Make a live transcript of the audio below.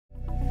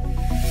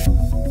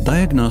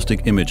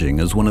Diagnostic imaging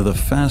is one of the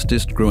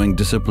fastest growing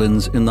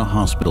disciplines in the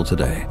hospital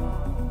today.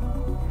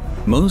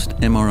 Most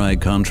MRI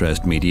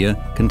contrast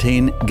media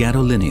contain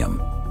gadolinium,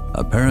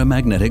 a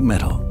paramagnetic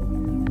metal.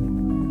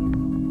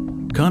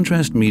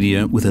 Contrast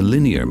media with a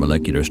linear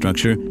molecular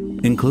structure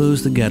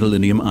enclose the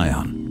gadolinium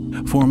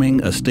ion,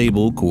 forming a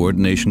stable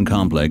coordination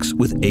complex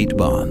with 8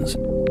 bonds.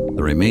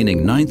 The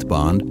remaining 9th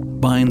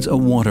bond binds a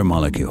water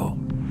molecule.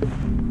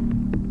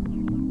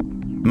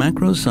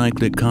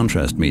 Macrocyclic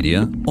contrast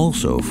media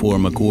also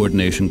form a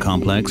coordination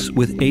complex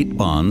with 8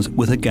 bonds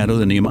with a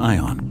gadolinium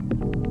ion.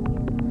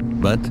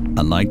 But,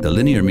 unlike the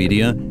linear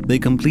media, they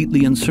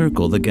completely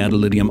encircle the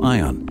gadolinium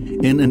ion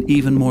in an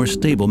even more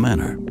stable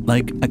manner,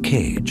 like a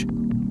cage.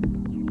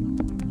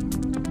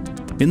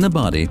 In the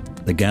body,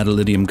 the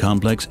gadolinium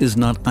complex is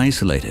not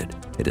isolated.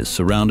 It is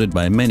surrounded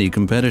by many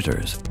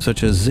competitors,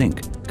 such as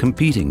zinc,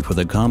 competing for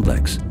the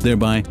complex,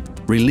 thereby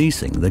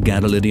releasing the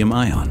gadolinium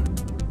ion.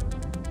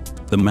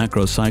 The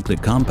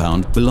macrocyclic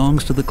compound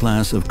belongs to the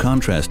class of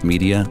contrast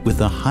media with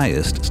the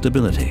highest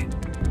stability,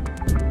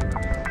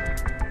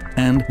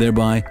 and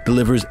thereby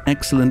delivers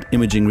excellent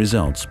imaging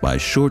results by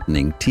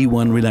shortening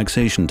T1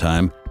 relaxation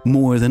time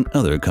more than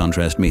other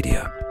contrast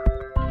media.